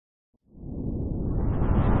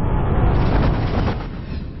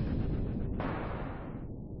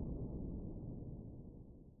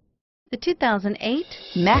2008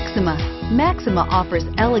 Maxima. Maxima offers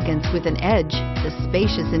elegance with an edge. The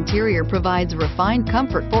spacious interior provides refined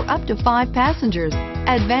comfort for up to 5 passengers.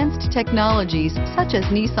 Advanced technologies such as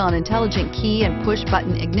Nissan Intelligent Key and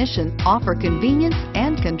push-button ignition offer convenience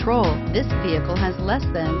and control. This vehicle has less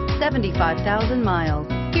than 75,000 miles.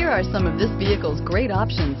 Here are some of this vehicle's great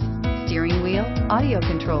options: steering wheel audio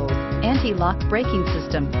controls, anti-lock braking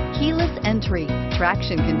system, keyless entry,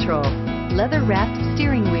 traction control, leather-wrapped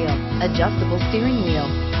steering wheel, adjustable steering wheel,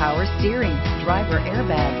 power steering, driver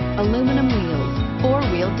airbag, aluminum wheels,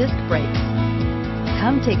 4-wheel disc brakes.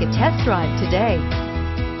 Come take a test drive today.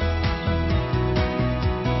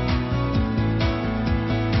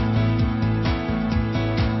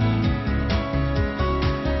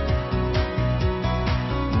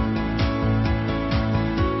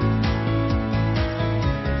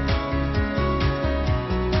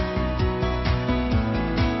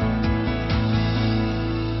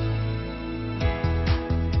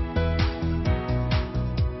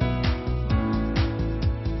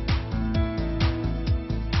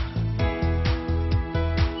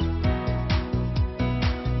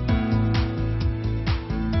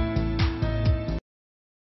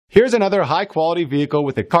 Here's another high-quality vehicle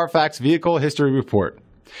with a Carfax Vehicle History Report.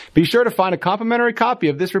 Be sure to find a complimentary copy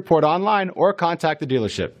of this report online or contact the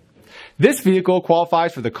dealership. This vehicle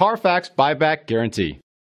qualifies for the Carfax Buyback Guarantee.